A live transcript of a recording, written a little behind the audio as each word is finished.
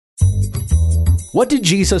What did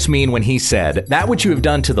Jesus mean when he said, "That which you have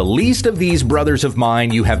done to the least of these brothers of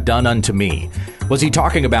mine, you have done unto me"? Was he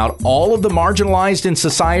talking about all of the marginalized in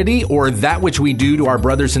society, or that which we do to our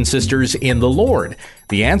brothers and sisters in the Lord?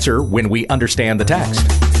 The answer when we understand the text.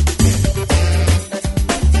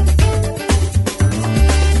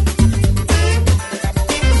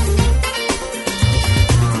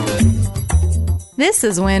 This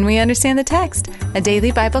is When We Understand the Text, a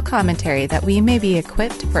daily Bible commentary that we may be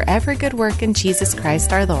equipped for every good work in Jesus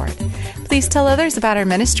Christ our Lord. Please tell others about our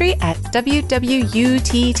ministry at WWUTT.com.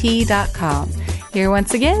 Here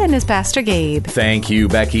once again is Pastor Gabe. Thank you,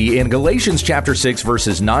 Becky. In Galatians chapter 6,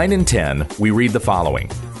 verses 9 and 10, we read the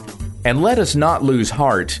following. "And let us not lose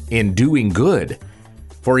heart in doing good,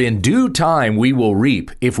 for in due time we will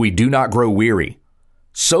reap if we do not grow weary.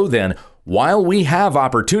 So then, while we have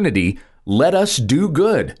opportunity, let us do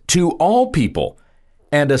good to all people,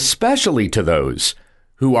 and especially to those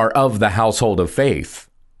who are of the household of faith."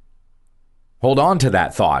 Hold on to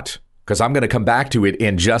that thought, because I'm going to come back to it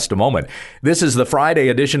in just a moment. This is the Friday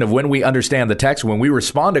edition of When We Understand the Text, when we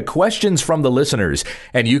respond to questions from the listeners,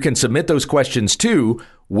 and you can submit those questions to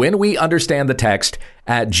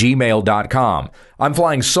whenweunderstandthetext@gmail.com. I'm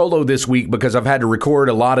flying solo this week because I've had to record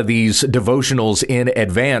a lot of these devotionals in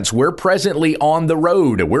advance. We're presently on the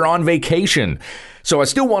road. We're on vacation. So I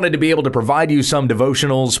still wanted to be able to provide you some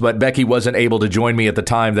devotionals, but Becky wasn't able to join me at the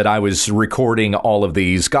time that I was recording all of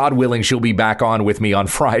these. God willing, she'll be back on with me on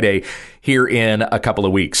Friday here in a couple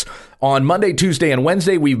of weeks. On Monday, Tuesday, and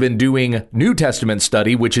Wednesday, we've been doing New Testament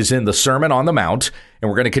study, which is in the Sermon on the Mount. And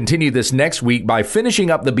we're going to continue this next week by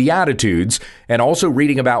finishing up the Beatitudes and also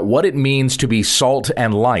reading about what it means to be salt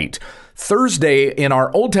and light. Thursday, in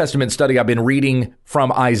our Old Testament study, I've been reading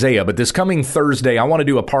from Isaiah, but this coming Thursday, I want to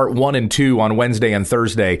do a part 1 and 2 on Wednesday and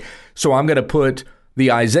Thursday. So I'm going to put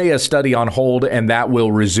the Isaiah study on hold, and that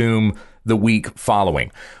will resume the week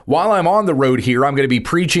following. While I'm on the road here, I'm going to be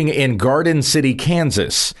preaching in Garden City,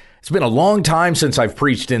 Kansas. It's been a long time since I've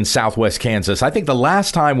preached in Southwest Kansas. I think the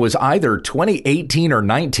last time was either 2018 or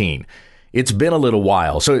 19. It's been a little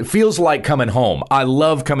while, so it feels like coming home. I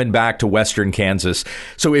love coming back to Western Kansas.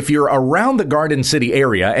 So if you're around the Garden City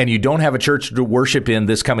area and you don't have a church to worship in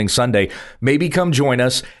this coming Sunday, maybe come join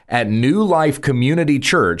us at New Life Community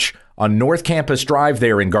Church on North Campus Drive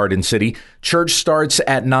there in Garden City. Church starts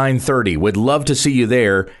at 9:30. Would love to see you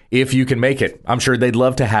there if you can make it. I'm sure they'd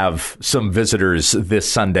love to have some visitors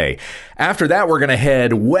this Sunday. After that, we're going to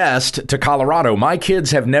head west to Colorado. My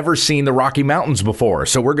kids have never seen the Rocky Mountains before,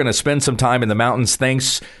 so we're going to spend some time in the mountains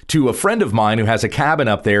thanks to a friend of mine who has a cabin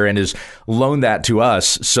up there and has loaned that to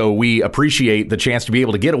us. So we appreciate the chance to be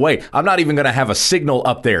able to get away. I'm not even going to have a signal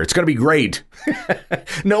up there. It's going to be great.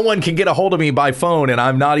 No one can get a hold of me by phone, and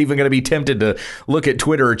I'm not even going to be tempted to look at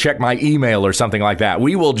Twitter or check my email or something like that.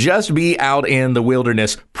 We will just be out in the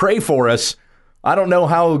wilderness. Pray for us. I don't know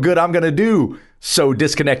how good I'm going to do. So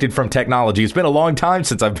disconnected from technology. It's been a long time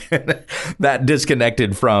since I've been that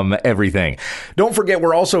disconnected from everything. Don't forget,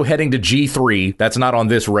 we're also heading to G3. That's not on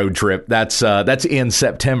this road trip. That's in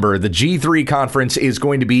September. The G3 conference is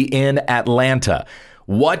going to be in Atlanta.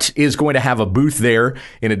 WWUTT is going to have a booth there,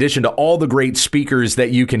 in addition to all the great speakers that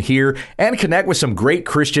you can hear and connect with some great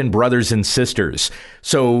Christian brothers and sisters.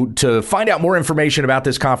 So to find out more information about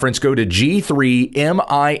this conference, go to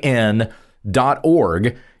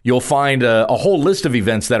g3min.org. You'll find a whole list of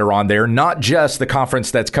events that are on there, not just the conference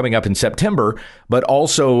that's coming up in September, but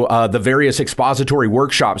also the various expository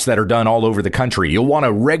workshops that are done all over the country. You'll want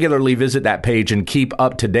to regularly visit that page and keep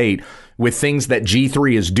up to date with things that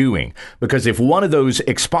G3 is doing. Because if one of those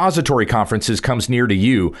expository conferences comes near to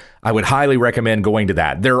you, I would highly recommend going to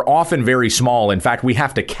that. They're often very small. In fact, we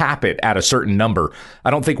have to cap it at a certain number.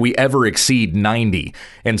 I don't think we ever exceed 90.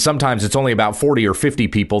 And sometimes it's only about 40 or 50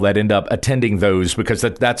 people that end up attending those, because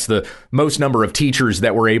that's the most number of teachers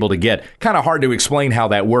that we're able to get. Kind of hard to explain how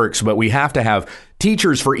that works, but we have to have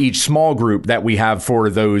teachers for each small group that we have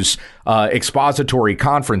for those expository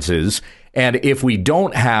conferences. And if we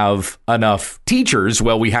don't have enough teachers,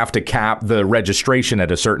 well, we have to cap the registration at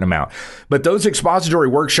a certain amount. But those expository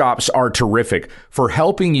workshops are terrific for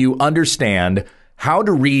helping you understand how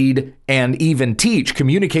to read and even teach,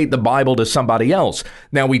 communicate the Bible to somebody else.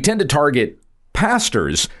 Now, we tend to target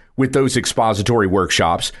pastors with those expository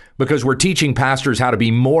workshops because we're teaching pastors how to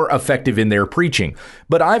be more effective in their preaching.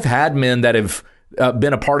 But I've had men that have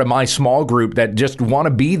been a part of my small group that just want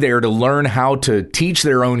to be there to learn how to teach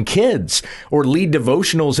their own kids or lead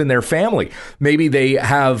devotionals in their family. Maybe they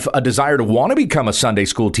have a desire to want to become a Sunday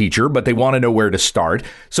school teacher, but they want to know where to start.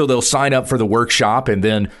 So they'll sign up for the workshop and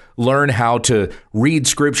then learn how to read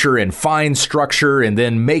scripture and find structure and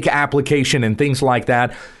then make application and things like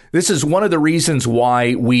that. This is one of the reasons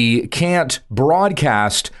why we can't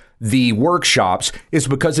broadcast the workshops, is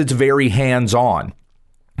because it's very hands-on.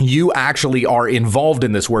 You actually are involved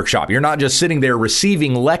in this workshop. You're not just sitting there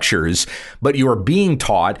receiving lectures, but you are being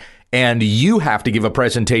taught, and you have to give a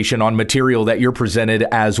presentation on material that you're presented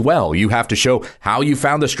as well. You have to show how you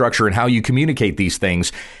found the structure and how you communicate these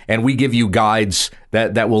things. And we give you guides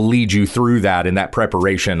that will lead you through that in that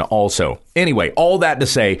preparation also. Anyway, all that to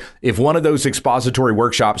say, if one of those expository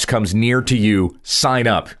workshops comes near to you, sign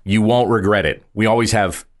up. You won't regret it. We always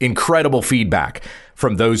have incredible feedback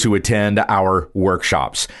from those who attend our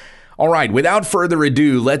workshops. All right, without further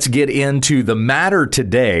ado, let's get into the matter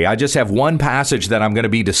today. I just have one passage that I'm going to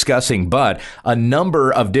be discussing, but a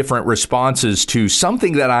number of different responses to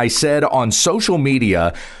something that I said on social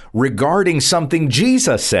media regarding something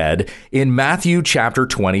Jesus said in Matthew chapter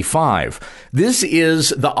 25. This is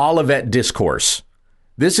the Olivet Discourse.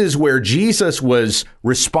 This is where Jesus was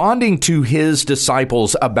responding to his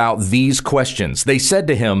disciples about these questions. They said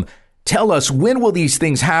to him, "Tell us, when will these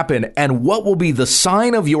things happen, and what will be the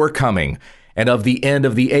sign of your coming and of the end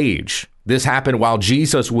of the age?" This happened while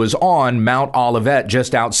Jesus was on Mount Olivet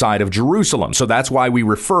just outside of Jerusalem. So that's why we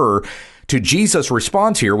refer to Jesus'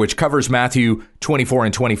 response here, which covers Matthew 24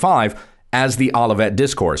 and 25, as the Olivet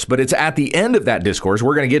Discourse. But it's at the end of that discourse.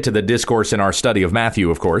 We're going to get to the discourse in our study of Matthew,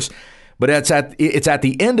 of course. But it's at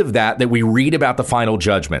the end of that we read about the final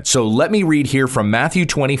judgment. So let me read here from Matthew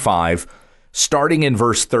 25, starting in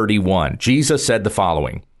verse 31, Jesus said the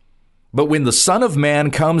following: "But when the Son of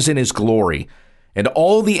Man comes in his glory, and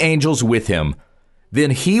all the angels with him,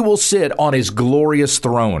 then he will sit on his glorious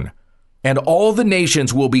throne, and all the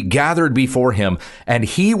nations will be gathered before him, and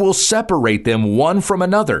he will separate them one from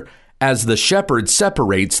another, as the shepherd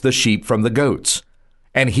separates the sheep from the goats.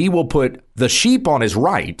 And he will put the sheep on his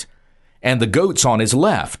right, and the goats on his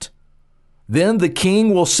left. Then the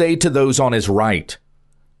king will say to those on his right,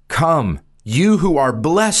 'Come, you who are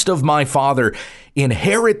blessed of my Father,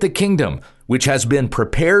 inherit the kingdom which has been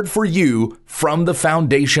prepared for you from the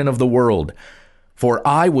foundation of the world. For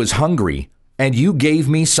I was hungry, and you gave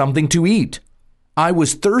me something to eat. I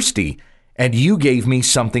was thirsty, and you gave me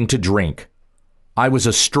something to drink. I was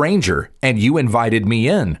a stranger, and you invited me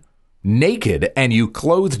in. Naked, and you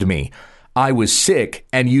clothed me. I was sick,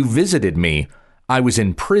 and you visited me. I was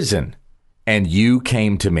in prison, and you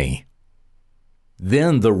came to me.'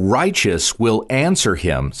 Then the righteous will answer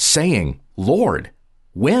him, saying, 'Lord,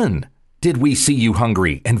 when did we see you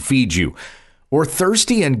hungry and feed you, or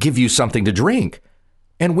thirsty and give you something to drink?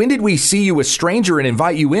 And when did we see you a stranger and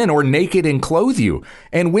invite you in, or naked and clothe you?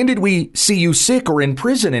 And when did we see you sick or in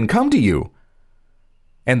prison and come to you?'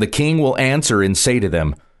 And the king will answer and say to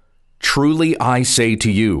them, 'Truly I say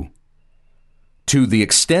to you, to the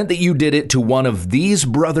extent that you did it to one of these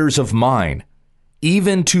brothers of mine,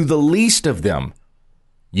 even to the least of them,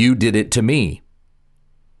 you did it to me.'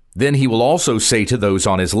 Then he will also say to those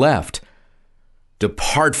on his left,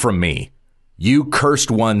 'Depart from me, you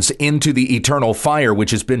cursed ones, into the eternal fire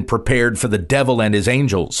which has been prepared for the devil and his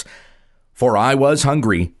angels. For I was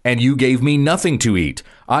hungry, and you gave me nothing to eat.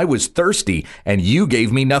 I was thirsty, and you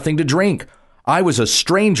gave me nothing to drink. I was a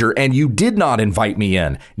stranger, and you did not invite me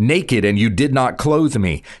in. Naked, and you did not clothe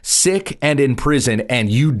me. Sick and in prison,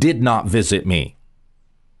 and you did not visit me.'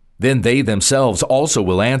 Then they themselves also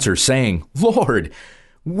will answer, saying, 'Lord,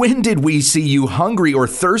 when did we see you hungry or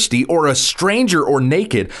thirsty, or a stranger or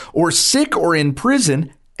naked, or sick or in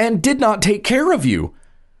prison, and did not take care of you?'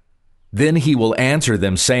 Then he will answer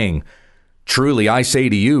them, saying, 'Truly I say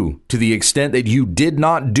to you, to the extent that you did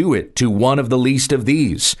not do it to one of the least of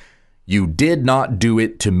these, you did not do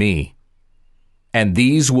it to me.' And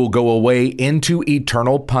these will go away into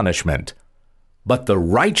eternal punishment, but the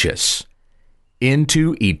righteous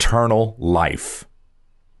into eternal life."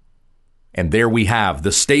 And there we have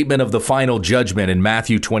the statement of the final judgment in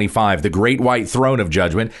Matthew 25, the great white throne of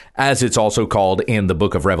judgment, as it's also called in the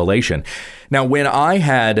book of Revelation. Now, when I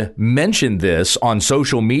had mentioned this on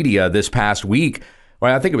social media this past week,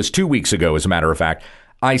 well, I think it was 2 weeks ago, as a matter of fact,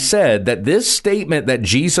 I said that this statement that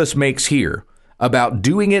Jesus makes here about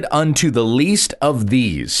doing it unto the least of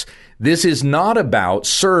these, this is not about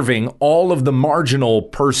serving all of the marginal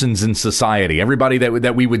persons in society, everybody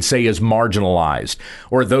that we would say is marginalized,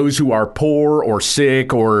 or those who are poor or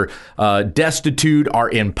sick or destitute, are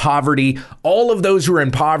in poverty, all of those who are in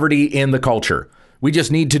poverty in the culture. We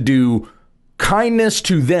just need to do kindness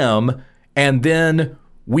to them, and then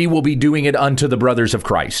we will be doing it unto the brothers of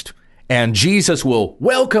Christ. And Jesus will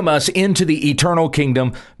welcome us into the eternal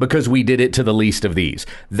kingdom because we did it to the least of these.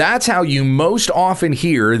 That's how you most often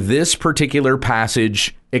hear this particular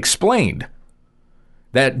passage explained.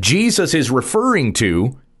 That Jesus is referring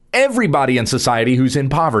to everybody in society who's in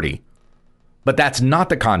poverty. But that's not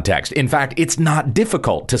the context. In fact, it's not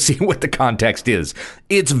difficult to see what the context is.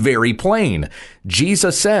 It's very plain.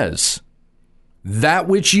 Jesus says, that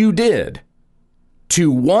which you did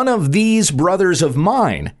to one of these brothers of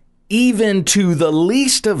mine, even to the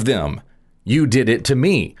least of them, you did it to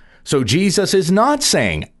me. So Jesus is not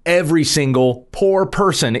saying every single poor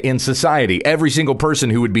person in society, every single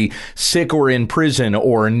person who would be sick or in prison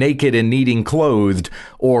or naked and needing clothed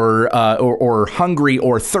or hungry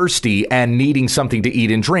or thirsty and needing something to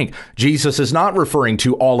eat and drink. Jesus is not referring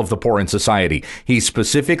to all of the poor in society. He's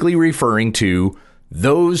specifically referring to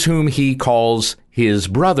those whom he calls his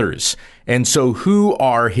brothers. And so who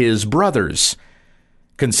are his brothers?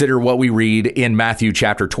 Consider what we read in Matthew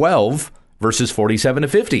chapter 12, verses 47 to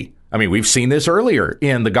 50. I mean, we've seen this earlier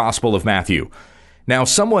in the Gospel of Matthew. Now,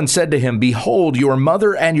 someone said to him, behold, your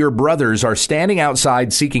mother and your brothers are standing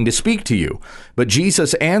outside seeking to speak to you. But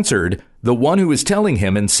Jesus answered the one who was telling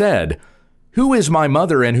him and said, who is my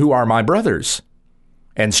mother and who are my brothers?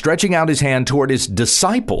 And stretching out his hand toward his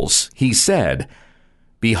disciples, he said,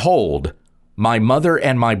 behold, my mother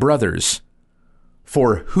and my brothers.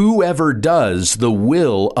 For whoever does the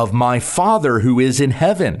will of my Father who is in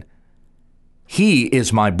heaven, he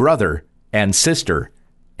is my brother and sister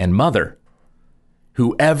and mother.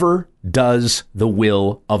 Whoever does the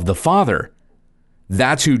will of the Father.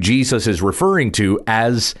 That's who Jesus is referring to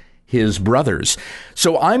as his brothers.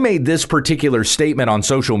 So I made this particular statement on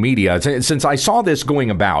social media. Since I saw this going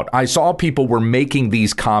about, I saw people were making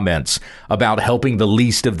these comments about helping the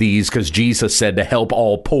least of these because Jesus said to help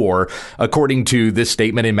all poor, according to this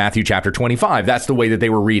statement in Matthew chapter 25. That's the way that they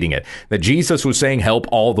were reading it, that Jesus was saying help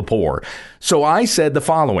all the poor. So I said the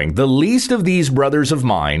following: the least of these brothers of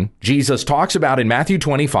mine, Jesus talks about in Matthew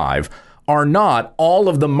 25, are not all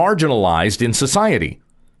of the marginalized in society.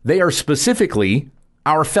 They are specifically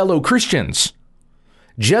our fellow Christians.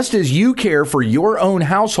 Just as you care for your own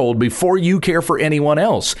household before you care for anyone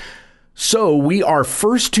else, so we are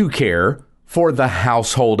first to care for the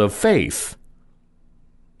household of faith.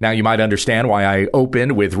 Now you might understand why I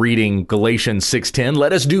opened with reading Galatians 6:10.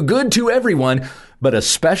 Let us do good to everyone, but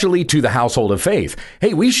especially to the household of faith.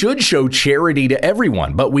 Hey, we should show charity to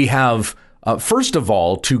everyone, but we have first of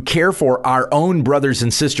all, to care for our own brothers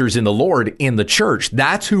and sisters in the Lord in the church.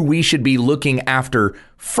 That's who we should be looking after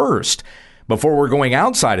first before we're going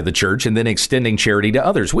outside of the church and then extending charity to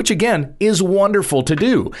others, which again is wonderful to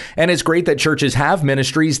do. And it's great that churches have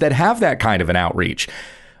ministries that have that kind of an outreach.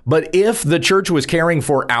 But if the church was caring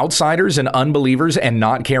for outsiders and unbelievers and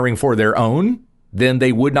not caring for their own, then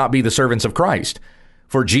they would not be the servants of Christ.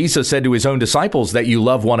 For Jesus said to his own disciples that you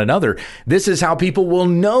love one another. This is how people will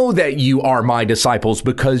know that you are my disciples,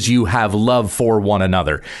 because you have love for one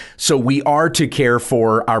another. So we are to care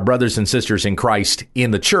for our brothers and sisters in Christ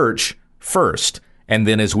in the church first, and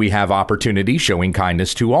then as we have opportunity, showing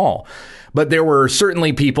kindness to all. But there were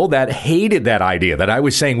certainly people that hated that idea, that I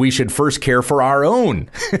was saying we should first care for our own.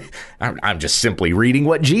 I'm just simply reading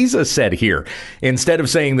what Jesus said here. Instead of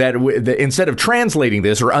saying that, instead of translating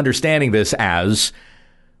this or understanding this as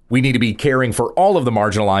we need to be caring for all of the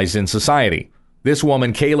marginalized in society. This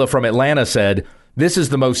woman, Kayla from Atlanta, said, this is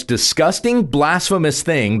the most disgusting, blasphemous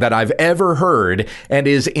thing that I've ever heard and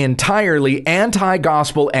is entirely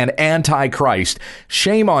anti-gospel and anti-Christ.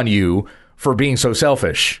 Shame on you for being so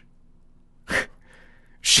selfish.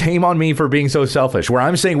 Shame on me for being so selfish, where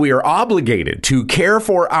I'm saying we are obligated to care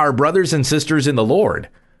for our brothers and sisters in the Lord.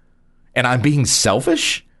 And I'm being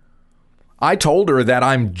selfish? I told her that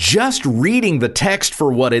I'm just reading the text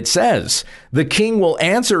for what it says. The king will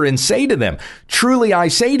answer and say to them, truly I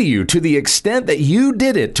say to you, to the extent that you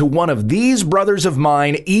did it to one of these brothers of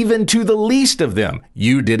mine, even to the least of them,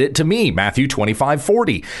 you did it to me. Matthew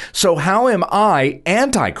 25:40. So how am I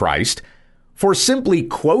antichrist for simply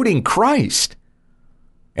quoting Christ?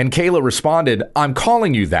 And Kayla responded, I'm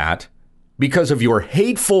calling you that because of your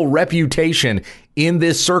hateful reputation in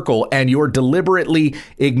this circle and your deliberately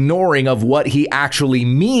ignoring of what he actually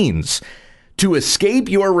means. To escape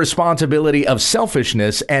your responsibility of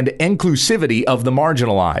selfishness and inclusivity of the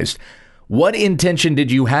marginalized. What intention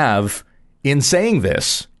did you have in saying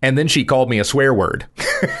this? And then she called me a swear word.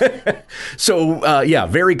 So,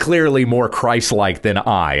 very clearly more Christ-like than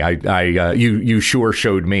you sure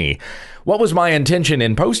showed me. What was my intention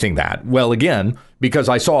in posting that? Well, again, because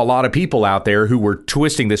I saw a lot of people out there who were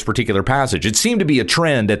twisting this particular passage. It seemed to be a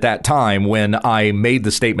trend at that time when I made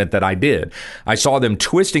the statement that I did. I saw them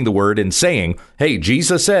twisting the word and saying, hey,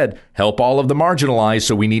 Jesus said, help all of the marginalized,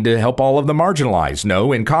 so we need to help all of the marginalized.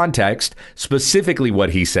 No, in context, specifically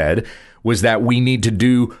what he said was that we need to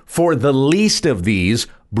do for the least of these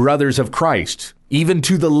brothers of Christ, even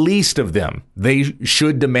to the least of them, they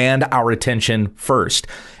should demand our attention first.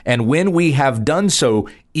 And when we have done so,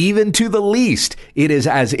 even to the least, it is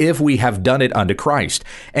as if we have done it unto Christ.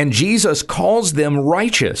 And Jesus calls them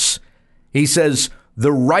righteous. He says,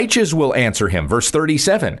 the righteous will answer him. Verse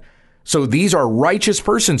 37. So these are righteous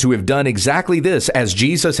persons who have done exactly this. As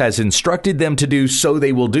Jesus has instructed them to do, so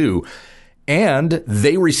they will do. And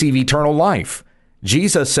they receive eternal life.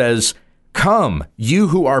 Jesus says, come, you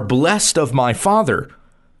who are blessed of my Father,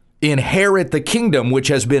 inherit the kingdom which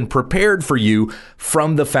has been prepared for you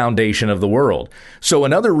from the foundation of the world. So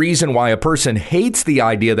another reason why a person hates the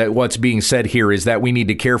idea that what's being said here is that we need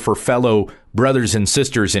to care for fellow brothers and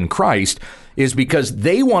sisters in Christ is because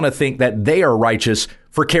they want to think that they are righteous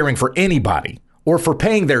for caring for anybody, or for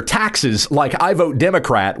paying their taxes like I vote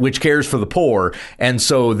Democrat, which cares for the poor. And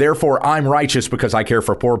so therefore I'm righteous because I care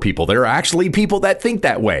for poor people. There are actually people that think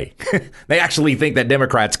that way. They actually think that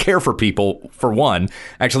Democrats care for people, for one,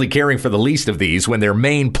 actually caring for the least of these when their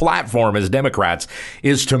main platform as Democrats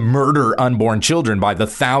is to murder unborn children by the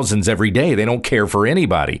thousands every day. They don't care for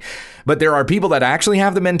anybody. But there are people that actually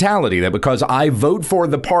have the mentality that because I vote for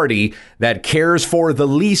the party that cares for the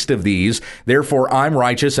least of these, therefore I'm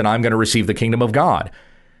righteous and I'm going to receive the kingdom of God.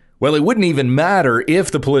 Well, it wouldn't even matter if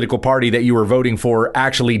the political party that you were voting for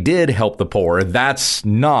actually did help the poor. That's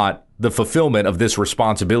not the fulfillment of this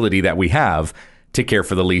responsibility that we have to care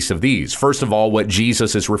for the least of these. First of all, what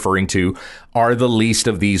Jesus is referring to are the least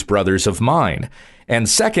of these brothers of mine. And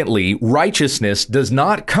secondly, righteousness does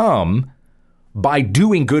not come by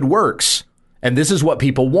doing good works. And this is what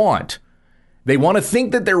people want. They want to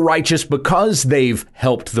think that they're righteous because they've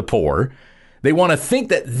helped the poor. They want to think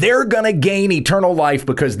that they're going to gain eternal life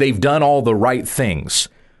because they've done all the right things.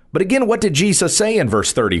 But again, what did Jesus say in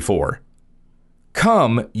verse 34?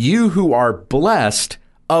 Come, you who are blessed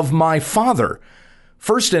of my Father.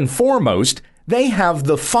 First and foremost, they have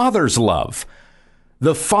the Father's love.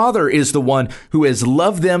 The Father is the one who has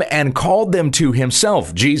loved them and called them to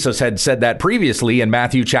himself. Jesus had said that previously in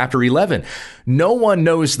Matthew chapter 11. No one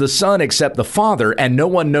knows the Son except the Father, and no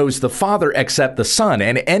one knows the Father except the Son,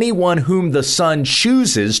 and anyone whom the Son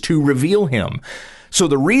chooses to reveal him. So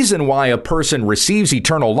the reason why a person receives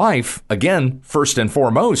eternal life, again, first and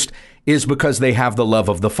foremost, is because they have the love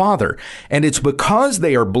of the Father. And it's because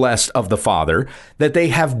they are blessed of the Father that they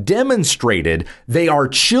have demonstrated they are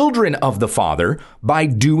children of the Father by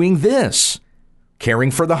doing this: caring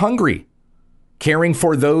for the hungry, caring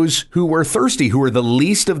for those who were thirsty, who were the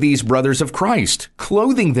least of these brothers of Christ,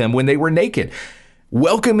 clothing them when they were naked,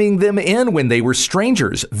 welcoming them in when they were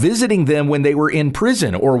strangers, visiting them when they were in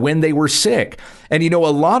prison or when they were sick. And, a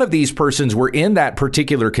lot of these persons were in that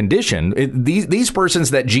particular condition. These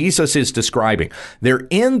persons that Jesus is describing, they're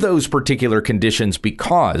in those particular conditions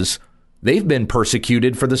because they've been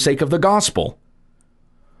persecuted for the sake of the gospel.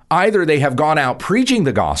 Either they have gone out preaching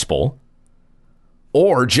the gospel,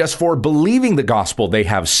 or just for believing the gospel, they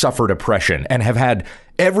have suffered oppression and have had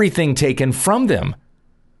everything taken from them.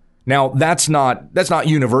 Now, that's not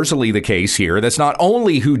universally the case here. That's not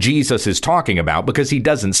only who Jesus is talking about, because he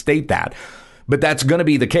doesn't state that. But that's going to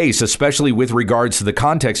be the case, especially with regards to the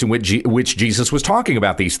context in which Jesus was talking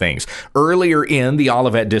about these things. Earlier in the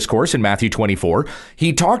Olivet Discourse in Matthew 24,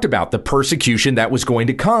 he talked about the persecution that was going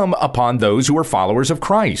to come upon those who are followers of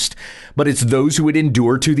Christ. But it's those who would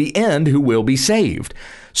endure to the end who will be saved.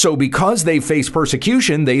 So because they face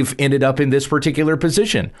persecution, they've ended up in this particular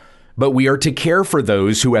position. But we are to care for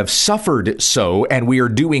those who have suffered so, and we are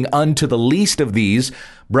doing unto the least of these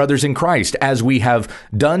brothers in Christ, as we have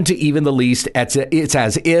done to even the least. It's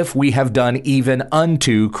as if we have done even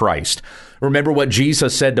unto Christ. Remember what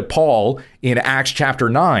Jesus said to Paul in Acts chapter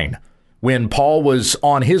 9, when Paul was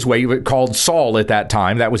on his way, called Saul at that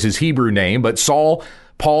time. That was his Hebrew name. But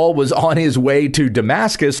Paul was on his way to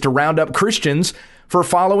Damascus to round up Christians for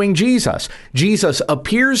following Jesus. Jesus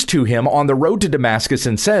appears to him on the road to Damascus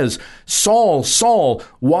and says, Saul, Saul,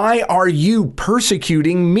 why are you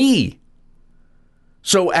persecuting me?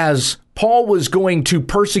 So as Paul was going to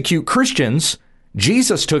persecute Christians,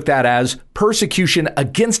 Jesus took that as persecution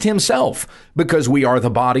against himself, because we are the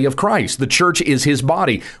body of Christ. The church is his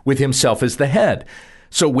body, with himself as the head.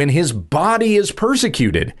 So when his body is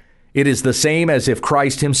persecuted, it is the same as if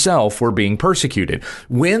Christ himself were being persecuted.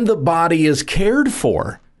 When the body is cared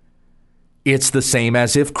for, it's the same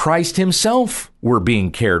as if Christ himself were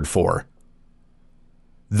being cared for.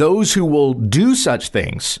 Those who will do such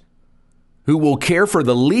things, who will care for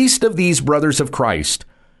the least of these brothers of Christ,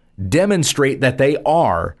 demonstrate that they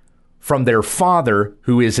are from their Father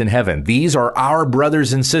who is in heaven. These are our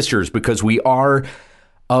brothers and sisters because we are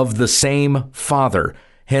of the same Father.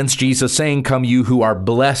 Hence Jesus saying, come you who are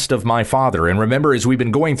blessed of my Father. And remember, as we've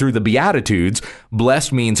been going through the Beatitudes,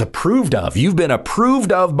 blessed means approved of. You've been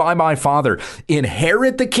approved of by my Father.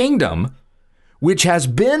 Inherit the kingdom which has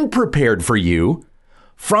been prepared for you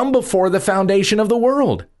from before the foundation of the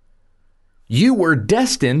world. You were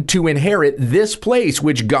destined to inherit this place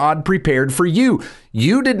which God prepared for you.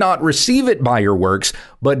 You did not receive it by your works,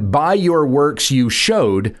 but by your works you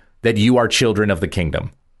showed that you are children of the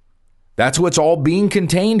kingdom. That's what's all being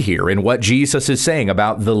contained here in what Jesus is saying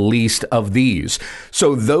about the least of these.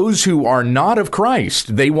 So those who are not of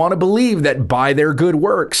Christ, they want to believe that by their good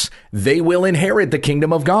works, they will inherit the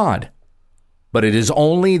kingdom of God. But it is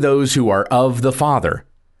only those who are of the Father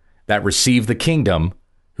that receive the kingdom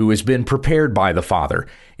who has been prepared by the Father.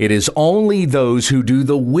 It is only those who do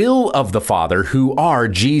the will of the Father who are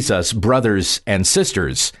Jesus' brothers and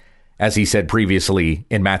sisters, as he said previously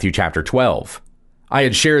in Matthew chapter 12. I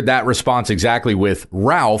had shared that response exactly with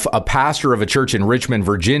Ralph, a pastor of a church in Richmond,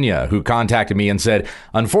 Virginia, who contacted me and said,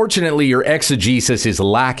 unfortunately, your exegesis is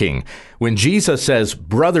lacking. When Jesus says,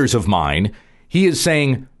 brothers of mine, he is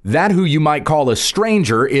saying that who you might call a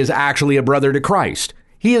stranger is actually a brother to Christ.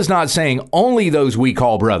 He is not saying only those we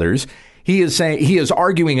call brothers. He is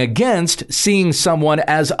arguing against seeing someone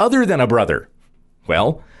as other than a brother.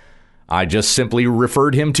 Well, I just simply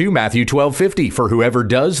referred him to Matthew 12:50. For whoever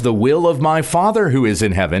does the will of my Father who is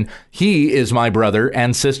in heaven, he is my brother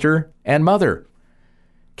and sister and mother.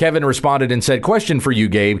 Kevin responded and said, question for you,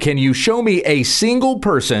 Gabe. Can you show me a single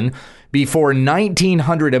person before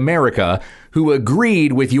 1900 America who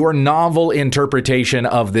agreed with your novel interpretation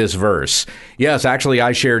of this verse? Yes, actually,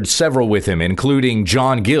 I shared several with him, including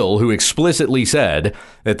John Gill, who explicitly said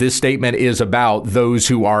that this statement is about those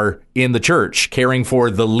who are in the church, caring for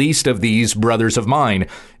the least of these brothers of mine,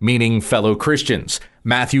 meaning fellow Christians.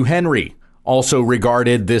 Matthew Henry also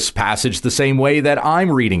regarded this passage the same way that I'm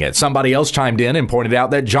reading it. Somebody else chimed in and pointed out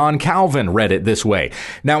that John Calvin read it this way.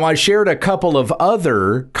 Now, I shared a couple of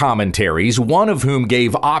other commentaries, one of whom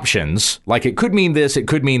gave options, like it could mean this, it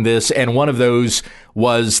could mean this, and one of those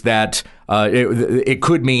was that it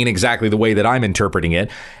could mean exactly the way that I'm interpreting it.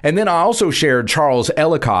 And then I also shared Charles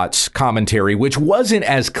Ellicott's commentary, which wasn't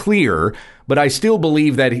as clear, but I still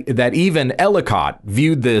believe that even Ellicott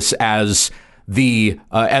viewed this as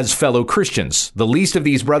fellow Christians. The least of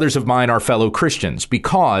these brothers of mine are fellow Christians,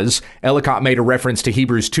 because Ellicott made a reference to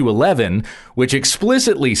Hebrews 2:11, which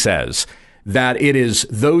explicitly says that it is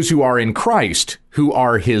those who are in Christ who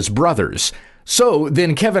are his brothers. So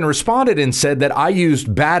then Kevin responded and said that I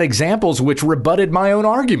used bad examples which rebutted my own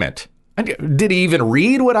argument. Did he even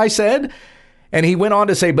read what I said? And he went on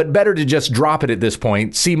to say, but better to just drop it at this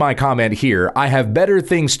point. See my comment here. I have better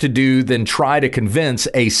things to do than try to convince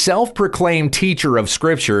a self-proclaimed teacher of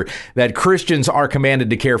Scripture that Christians are commanded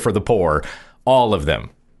to care for the poor. All of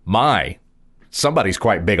them. Somebody's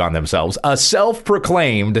quite big on themselves. A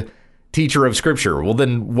self-proclaimed teacher of Scripture. Well,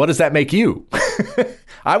 then what does that make you?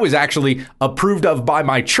 I was actually approved of by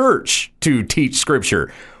my church to teach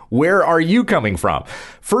Scripture. Where are you coming from?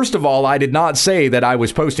 First of all, I did not say that I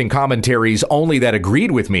was posting commentaries only that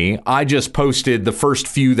agreed with me. I just posted the first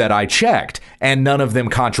few that I checked, and none of them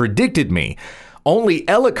contradicted me. Only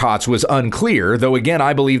Ellicott's was unclear, though again,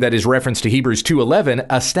 I believe that his reference to Hebrews 2:11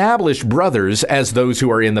 established brothers as those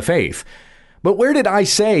who are in the faith. But where did I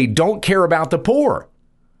say don't care about the poor?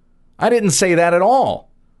 I didn't say that at all.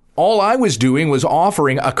 All I was doing was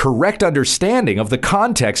offering a correct understanding of the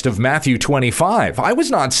context of Matthew 25. I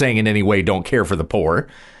was not saying in any way don't care for the poor,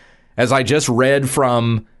 as I just read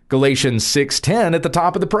from Galatians 6:10 at the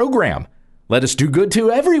top of the program. Let us do good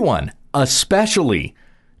to everyone, especially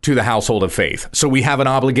to the household of faith. So we have an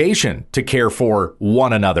obligation to care for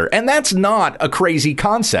one another. And that's not a crazy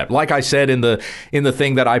concept. Like I said in the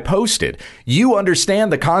thing that I posted, you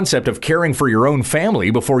understand the concept of caring for your own family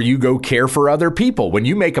before you go care for other people. When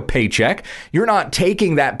you make a paycheck, you're not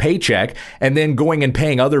taking that paycheck and then going and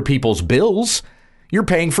paying other people's bills. You're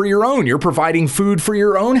paying for your own. You're providing food for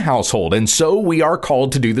your own household. And so we are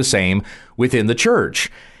called to do the same within the church.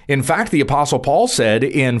 In fact, the Apostle Paul said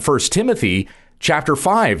in 1 Timothy Chapter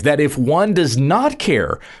 5, that if one does not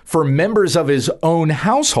care for members of his own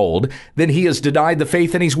household, then he has denied the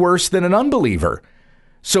faith and he's worse than an unbeliever.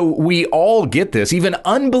 So we all get this. Even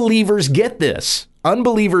unbelievers get this.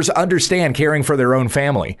 Unbelievers understand caring for their own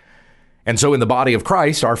family. And so in the body of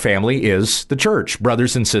Christ, our family is the church,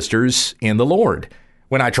 brothers and sisters in the Lord.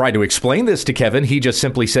 When I tried to explain this to Kevin, he just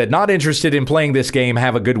simply said, not interested in playing this game.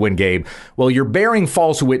 Have a good one, Gabe. Well, you're bearing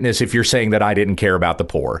false witness if you're saying that I didn't care about the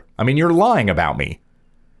poor. I mean, you're lying about me.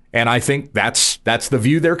 And I think that's the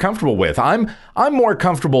view they're comfortable with. I'm more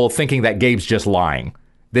comfortable thinking that Gabe's just lying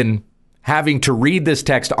than having to read this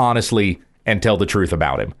text honestly and tell the truth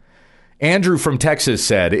about him. Andrew from Texas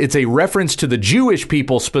said, it's a reference to the Jewish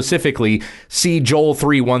people specifically. See Joel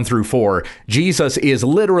 3:1-4. Jesus is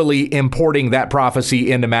literally importing that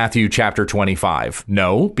prophecy into Matthew chapter 25.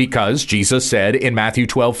 No, because Jesus said in Matthew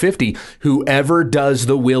 12:50, whoever does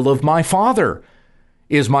the will of my Father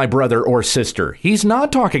is my brother or sister. He's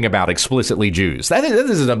not talking about explicitly Jews. That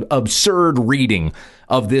is an absurd reading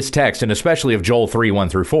of this text, and especially of Joel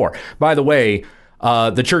 3:1-4. By the way,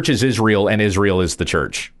 the church is Israel, and Israel is the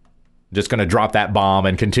church. Just going to drop that bomb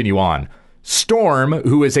and continue on. Storm,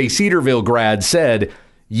 who is a Cedarville grad, said,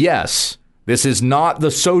 yes, this is not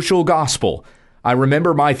the social gospel. I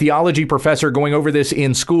remember my theology professor going over this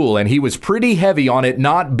in school, and he was pretty heavy on it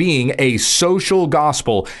not being a social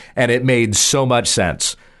gospel, and it made so much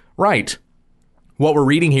sense. Right. What we're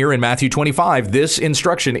reading here in Matthew 25, this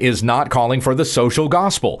instruction is not calling for the social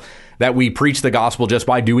gospel, that we preach the gospel just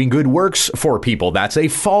by doing good works for people. That's a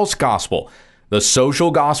false gospel. The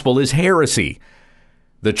social gospel is heresy.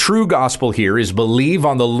 The true gospel here is believe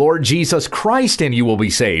on the Lord Jesus Christ and you will be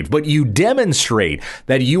saved. But you demonstrate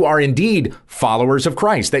that you are indeed followers of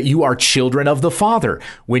Christ, that you are children of the Father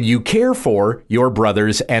when you care for your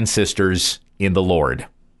brothers and sisters in the Lord.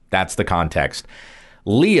 That's the context.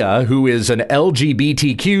 Leah, who is an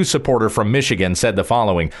LGBTQ supporter from Michigan, said the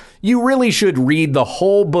following, you really should read the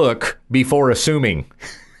whole book before assuming.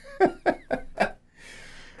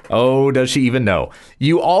 Oh, does she even know?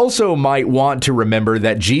 You also might want to remember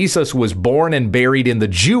that Jesus was born and buried in the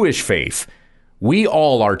Jewish faith. We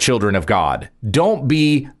all are children of God. Don't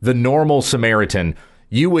be the normal Samaritan.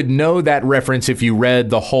 You would know that reference if you read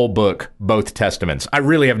the whole book, both Testaments. I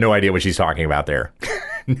really have no idea what she's talking about there.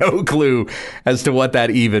 No clue as to what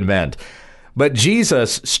that even meant. But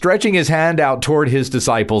Jesus, stretching his hand out toward his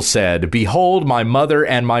disciples, said, behold my mother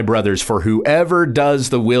and my brothers, for whoever does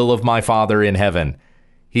the will of my Father in heaven,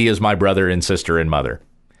 he is my brother and sister and mother.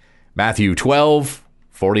 Matthew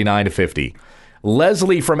 12:49-50.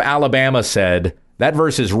 Leslie from Alabama said, that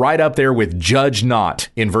verse is right up there with judge not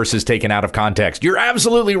in verses taken out of context. You're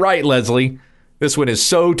absolutely right, Leslie. This one is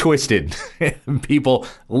so twisted. People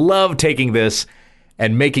love taking this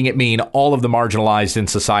and making it mean all of the marginalized in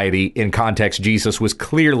society. In context, Jesus was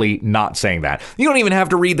clearly not saying that. You don't even have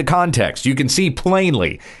to read the context. You can see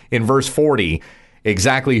plainly in verse 40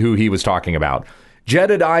 exactly who he was talking about.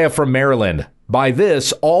 Jedediah from Maryland, by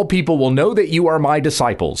this, all people will know that you are my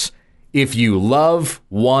disciples, if you love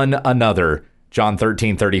one another. John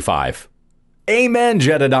 13:35. Amen,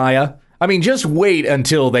 Jedediah. I mean, just wait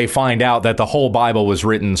until they find out that the whole Bible was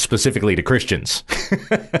written specifically to Christians.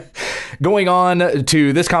 Going on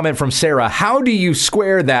to this comment from Sarah, how do you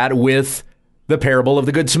square that with the parable of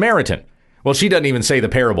the Good Samaritan? Well, she doesn't even say the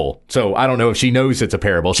parable, so I don't know if she knows it's a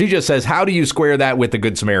parable. She just says, how do you square that with the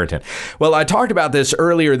Good Samaritan? Well, I talked about this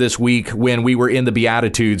earlier this week when we were in the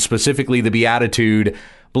Beatitudes, specifically the Beatitude,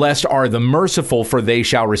 blessed are the merciful, for they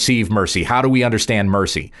shall receive mercy. How do we understand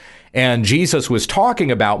mercy? And Jesus was talking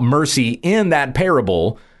about mercy in that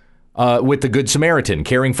parable with the Good Samaritan,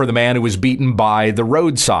 caring for the man who was beaten by the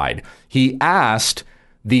roadside. He asked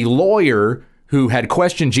the lawyer who had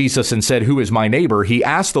questioned Jesus and said, who is my neighbor? He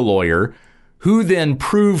asked the lawyer, who then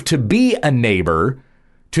proved to be a neighbor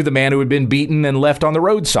to the man who had been beaten and left on the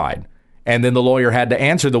roadside. And then the lawyer had to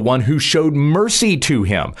answer, the one who showed mercy to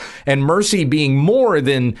him. And mercy being more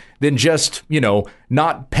than just,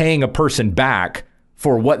 not paying a person back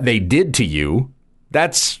for what they did to you.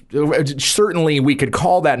 That's certainly, we could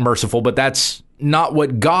call that merciful, but that's not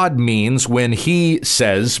what God means when he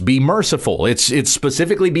says be merciful. It's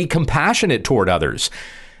specifically be compassionate toward others,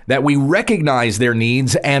 that we recognize their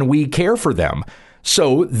needs and we care for them.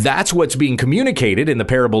 So that's what's being communicated in the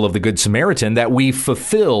parable of the Good Samaritan, that we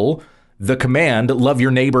fulfill the command, love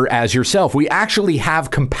your neighbor as yourself. We actually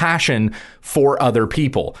have compassion for other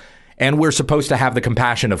people. And we're supposed to have the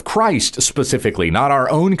compassion of Christ specifically, not our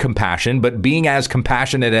own compassion, but being as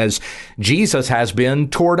compassionate as Jesus has been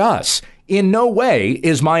toward us. In no way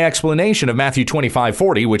is my explanation of Matthew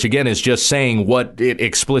 25:40, which again is just saying what it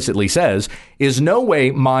explicitly says, is no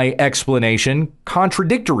way my explanation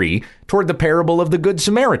contradictory toward the parable of the Good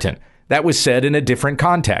Samaritan. That was said in a different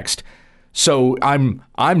context. So I'm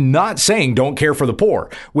not saying don't care for the poor,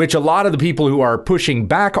 which a lot of the people who are pushing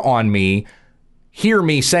back on me hear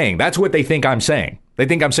me saying. That's what they think I'm saying. They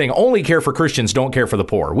think I'm saying only care for Christians, don't care for the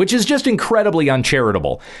poor, which is just incredibly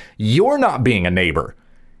uncharitable. You're not being a neighbor.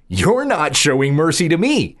 You're not showing mercy to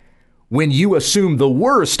me when you assume the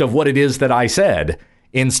worst of what it is that I said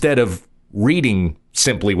instead of reading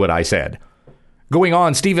simply what I said. Going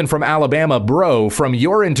on, Stephen from Alabama, bro, from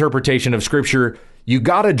your interpretation of Scripture, you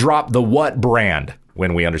got to drop the what brand.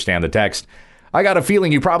 when we understand the text. I got a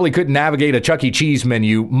feeling you probably couldn't navigate a Chuck E. Cheese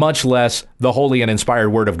menu, much less the holy and inspired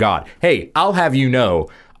Word of God. Hey, I'll have you know,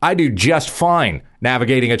 I do just fine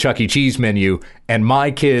navigating a Chuck E. Cheese menu, and my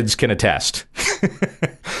kids can attest.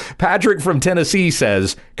 Patrick from Tennessee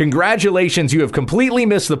says, congratulations, you have completely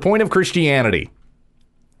missed the point of Christianity.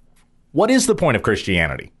 What is the point of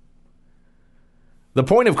Christianity? The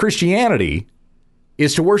point of Christianity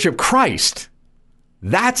is to worship Christ.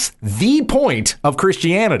 That's the point of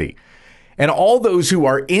Christianity. And all those who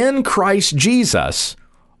are in Christ Jesus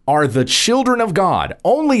are the children of God.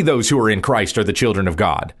 Only those who are in Christ are the children of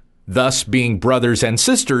God, thus being brothers and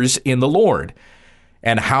sisters in the Lord.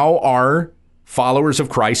 And how are followers of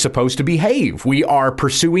Christ supposed to behave? We are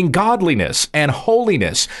pursuing godliness and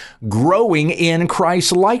holiness, growing in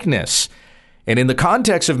Christ's likeness. And in the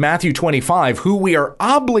context of Matthew 25, who we are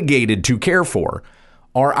obligated to care for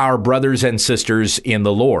are our brothers and sisters in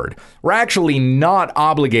the Lord. We're actually not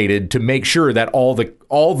obligated to make sure that all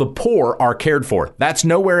the poor are cared for. That's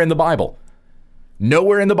nowhere in the Bible.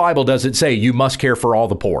 Nowhere in the Bible does it say you must care for all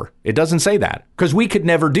the poor. It doesn't say that, because we could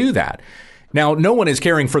never do that. Now, no one is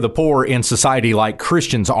caring for the poor in society like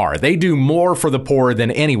Christians are. They do more for the poor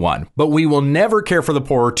than anyone, but we will never care for the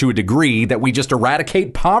poor to a degree that we just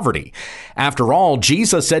eradicate poverty. After all,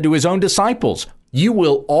 Jesus said to his own disciples, you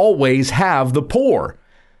will always have the poor.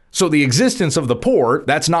 So the existence of the poor,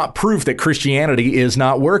 that's not proof that Christianity is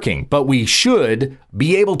not working, but we should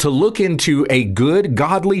be able to look into a good,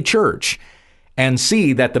 godly church and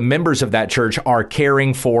see that the members of that church are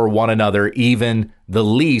caring for one another, even the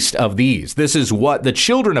least of these. This is what the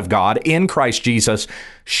children of God in Christ Jesus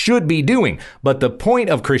should be doing. But the point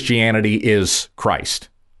of Christianity is Christ.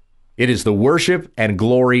 It is the worship and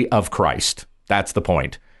glory of Christ. That's the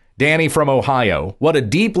point. Danny from Ohio, what a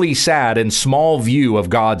deeply sad and small view of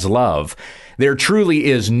God's love. There truly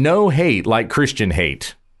is no hate like Christian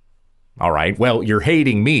hate. All right, well, you're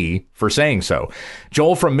hating me for saying so.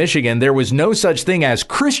 Joel from Michigan, there was no such thing as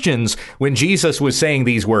Christians when Jesus was saying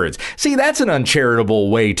these words. See, that's an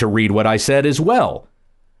uncharitable way to read what I said as well.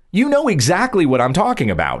 You know exactly what I'm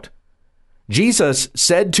talking about. Jesus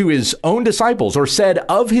said to his own disciples, or said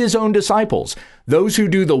of his own disciples, those who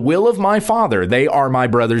do the will of my Father, they are my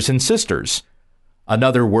brothers and sisters.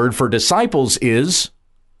 Another word for disciples is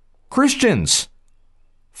Christians,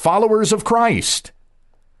 followers of Christ.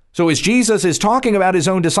 So as Jesus is talking about his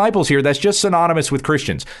own disciples here, that's just synonymous with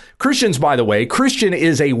Christians. Christians, by the way, Christian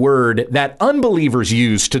is a word that unbelievers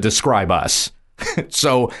use to describe us.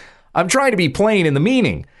 So I'm trying to be plain in the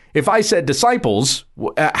meaning. If I said disciples,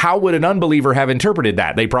 how would an unbeliever have interpreted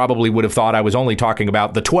that? They probably would have thought I was only talking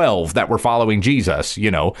about the 12 that were following Jesus,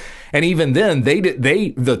 you know. And even then,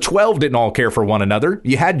 the 12 didn't all care for one another.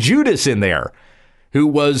 You had Judas in there, who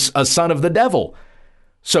was a son of the devil.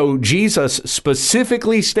 So Jesus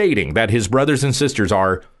specifically stating that his brothers and sisters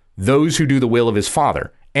are those who do the will of his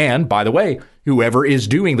Father. And, by the way, whoever is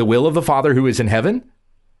doing the will of the Father who is in heaven,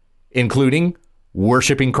 including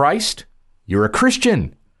worshiping Christ, you're a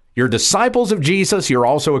Christian. You're disciples of Jesus. You're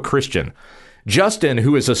also a Christian. Justin,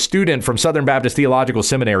 who is a student from Southern Baptist Theological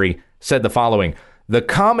Seminary, said the following: the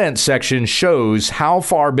comment section shows how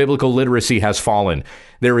far biblical literacy has fallen.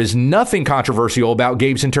 There is nothing controversial about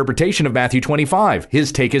Gabe's interpretation of Matthew 25.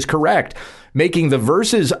 His take is correct. Making the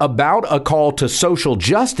verses about a call to social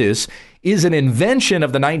justice is an invention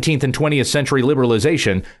of the 19th and 20th century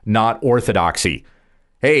liberalization, not orthodoxy.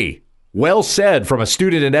 Hey, well said from a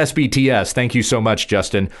student at SBTS. Thank you so much,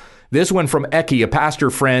 Justin. This one from Eki, a pastor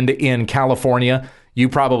friend in California. You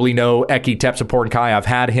probably know Eki Tepsipornkai. I've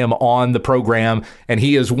had him on the program, and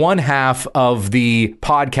he is one half of the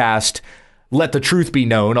podcast Let the Truth Be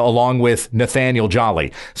Known, along with Nathaniel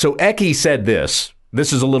Jolly. So Eki said this.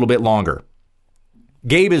 This is a little bit longer.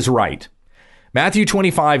 Gabe is right. Matthew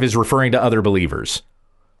 25 is referring to other believers.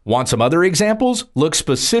 Want some other examples? Look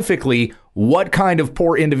specifically what kind of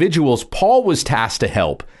poor individuals Paul was tasked to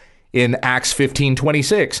help in Acts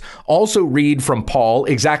 15:26. Also read from Paul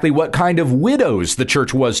exactly what kind of widows the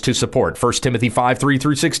church was to support, 1 Timothy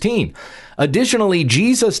 5:3-16. Additionally,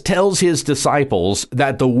 Jesus tells his disciples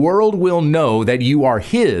that the world will know that you are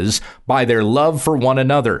his by their love for one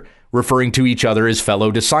another, referring to each other as fellow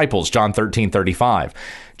disciples, John 13:35.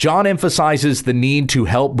 John emphasizes the need to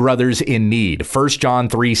help brothers in need, 1 John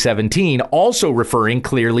 3:17, also referring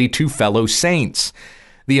clearly to fellow saints.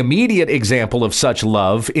 The immediate example of such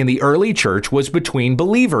love in the early church was between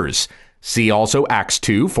believers. See also Acts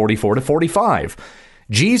 2:44-45.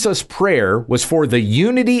 Jesus' prayer was for the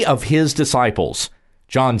unity of his disciples,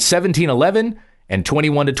 John 17:11 and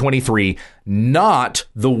 21-23, not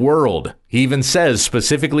the world. He even says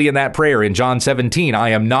specifically in that prayer in John 17, I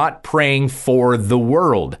am not praying for the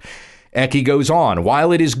world. Eki goes on,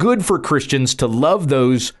 while it is good for Christians to love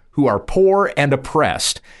those who are poor and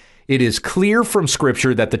oppressed, it is clear from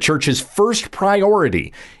Scripture that the church's first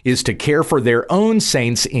priority is to care for their own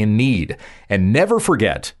saints in need. And never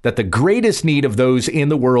forget that the greatest need of those in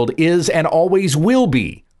the world is and always will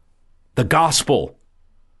be the gospel.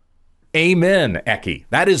 Amen, Eki.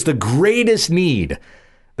 That is the greatest need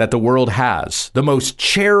that the world has. The most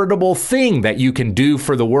charitable thing that you can do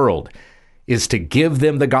for the world is to give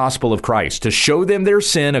them the gospel of Christ, to show them their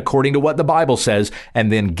sin according to what the Bible says,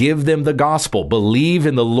 and then give them the gospel. Believe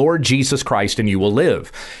in the Lord Jesus Christ and you will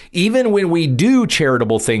live. Even when we do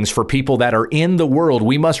charitable things for people that are in the world,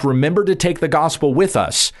 we must remember to take the gospel with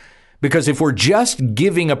us. Because if we're just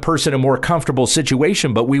giving a person a more comfortable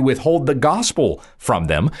situation, but we withhold the gospel from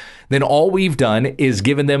them, then all we've done is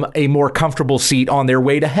given them a more comfortable seat on their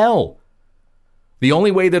way to hell. The only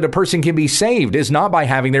way that a person can be saved is not by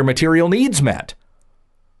having their material needs met.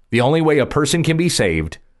 The only way a person can be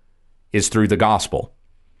saved is through the gospel.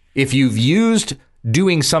 If you've used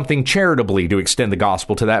doing something charitably to extend the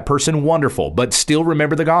gospel to that person, wonderful, but still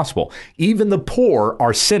remember the gospel. Even the poor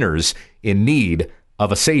are sinners in need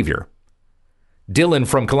of a savior. Dylan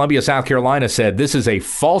from Columbia, South Carolina said, this is a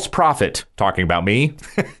false prophet, talking about me,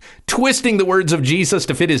 twisting the words of Jesus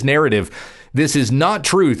to fit his narrative. This is not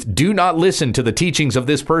truth. Do not listen to the teachings of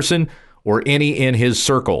this person or any in his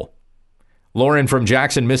circle. Lauren from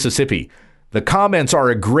Jackson, Mississippi. The comments are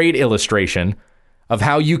a great illustration of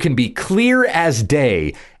how you can be clear as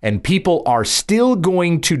day and people are still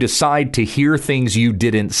going to decide to hear things you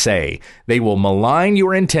didn't say. They will malign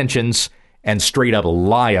your intentions and straight up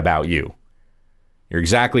lie about you. You're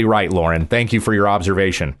exactly right, Lauren. Thank you for your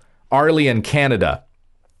observation. Arlie in Canada.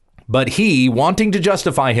 But he, wanting to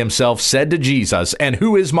justify himself, said to Jesus, and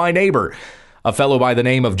who is my neighbor? A fellow by the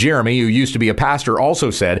name of Jeremy, who used to be a pastor, also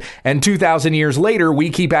said, and 2,000 years later, we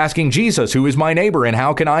keep asking Jesus, who is my neighbor, and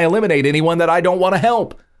how can I eliminate anyone that I don't want to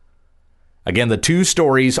help? Again, the two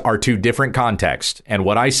stories are two different contexts, and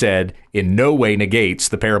what I said in no way negates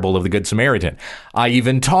the parable of the Good Samaritan. I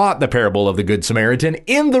even taught the parable of the Good Samaritan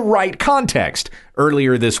in the right context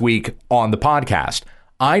earlier this week on the podcast.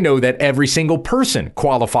 I know that every single person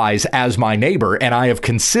qualifies as my neighbor, and I have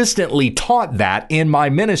consistently taught that in my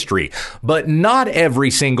ministry, but not every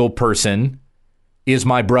single person is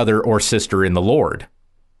my brother or sister in the Lord,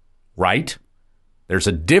 right? There's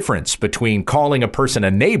a difference between calling a person a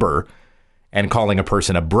neighbor and calling a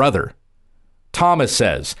person a brother. Thomas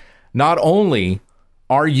says, not only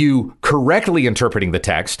are you correctly interpreting the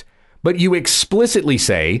text, but you explicitly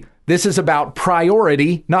say this is about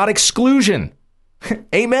priority, not exclusion.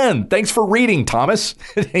 Amen. Thanks for reading, Thomas.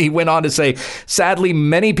 He went on to say, sadly,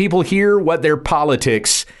 many people hear what their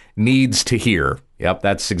politics needs to hear. Yep,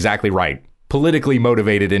 that's exactly right. Politically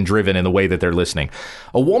motivated and driven in the way that they're listening.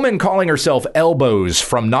 A woman calling herself Elbows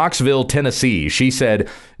from Knoxville, Tennessee. She said,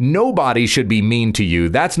 nobody should be mean to you.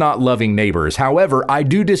 That's not loving neighbors. However, I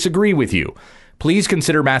do disagree with you. Please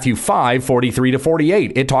consider Matthew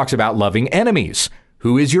 5:43-48. It talks about loving enemies.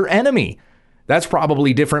 Who is your enemy? That's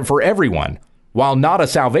probably different for everyone. While not a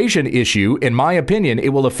salvation issue, in my opinion, it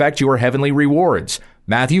will affect your heavenly rewards.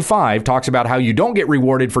 Matthew 5 talks about how you don't get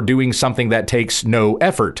rewarded for doing something that takes no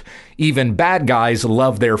effort. Even bad guys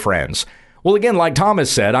love their friends. Well, again, like Thomas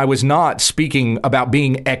said, I was not speaking about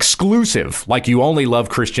being exclusive, like you only love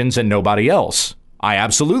Christians and nobody else. I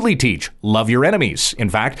absolutely teach love your enemies. In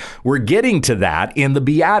fact, we're getting to that in the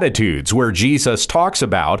Beatitudes, where Jesus talks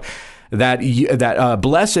about that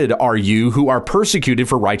blessed are you who are persecuted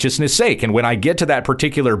for righteousness' sake. And when I get to that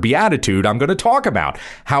particular beatitude, I'm going to talk about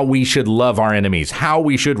how we should love our enemies, how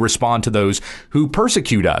we should respond to those who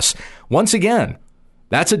persecute us. Once again,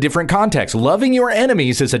 that's a different context. Loving your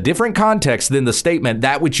enemies is a different context than the statement,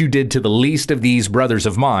 that which you did to the least of these brothers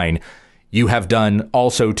of mine, you have done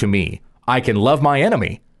also to me. I can love my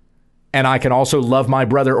enemy, and I can also love my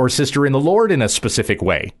brother or sister in the Lord in a specific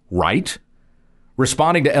way, right?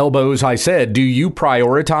 Responding to Elbows, I said, do you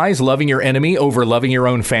prioritize loving your enemy over loving your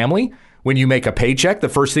own family? When you make a paycheck, the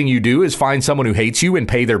first thing you do is find someone who hates you and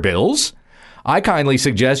pay their bills? I kindly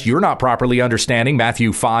suggest you're not properly understanding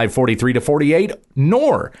Matthew 5:43-48,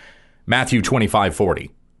 nor Matthew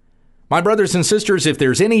 25:40. My brothers and sisters, if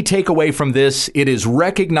there's any takeaway from this, it is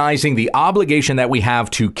recognizing the obligation that we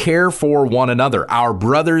have to care for one another, our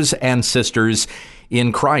brothers and sisters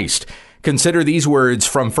in Christ. Consider these words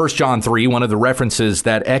from 1 John 3, one of the references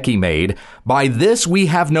that Eki made. By this we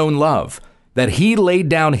have known love, that he laid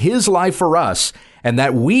down his life for us, and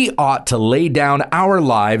that we ought to lay down our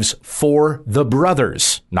lives for the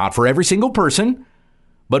brothers. Not for every single person,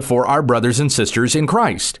 but for our brothers and sisters in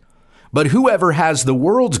Christ. But whoever has the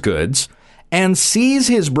world's goods and sees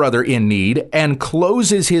his brother in need and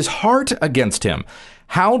closes his heart against him,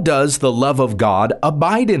 how does the love of God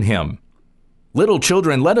abide in him? Little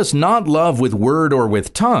children, let us not love with word or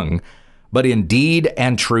with tongue, but in deed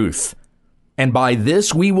and truth. And by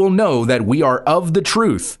this we will know that we are of the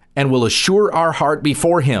truth, and will assure our heart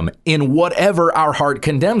before him in whatever our heart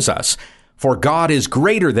condemns us. For God is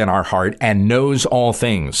greater than our heart and knows all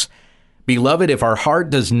things. Beloved, if our heart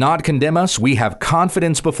does not condemn us, we have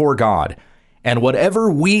confidence before God. And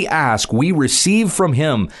whatever we ask, we receive from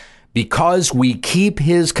him, because we keep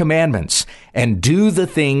his commandments and do the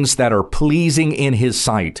things that are pleasing in his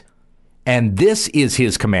sight. And this is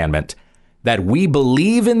his commandment, that we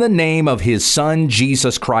believe in the name of his Son,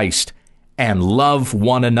 Jesus Christ, and love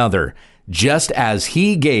one another, just as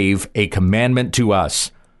he gave a commandment to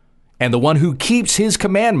us. And the one who keeps his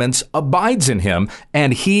commandments abides in him,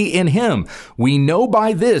 and he in him. We know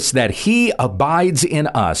by this that he abides in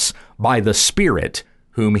us by the Spirit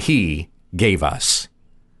whom he gave us.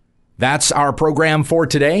 That's our program for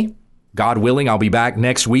today. God willing, I'll be back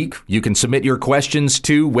next week. You can submit your questions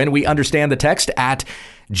to When We Understand the Text at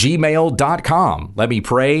gmail.com. Let me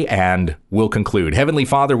pray and we'll conclude. Heavenly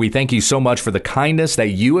Father, we thank you so much for the kindness that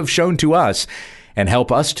you have shown to us, and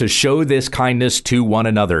help us to show this kindness to one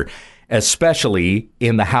another, especially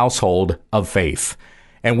in the household of faith.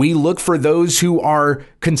 And we look for those who are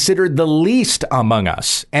considered the least among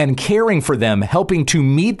us, and caring for them, helping to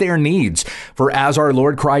meet their needs. For as our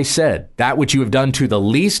Lord Christ said, that which you have done to the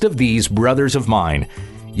least of these brothers of mine,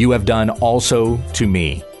 you have done also to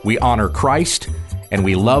me. We honor Christ and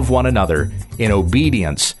we love one another in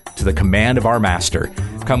obedience to the command of our Master.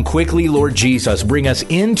 Come quickly, Lord Jesus. Bring us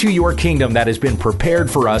into your kingdom that has been prepared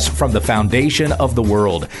for us from the foundation of the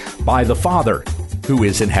world by the Father who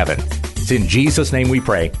is in heaven. It's in Jesus' name we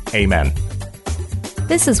pray. Amen.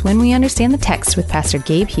 This is When We Understand the Text with Pastor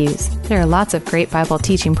Gabe Hughes. There are lots of great Bible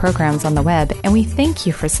teaching programs on the web, and we thank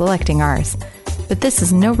you for selecting ours. But this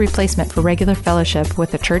is no replacement for regular fellowship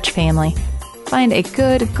with the church family. Find a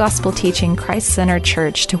good, gospel-teaching, Christ-centered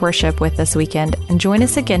church to worship with this weekend, and join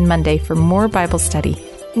us again Monday for more Bible study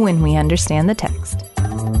when we understand the text.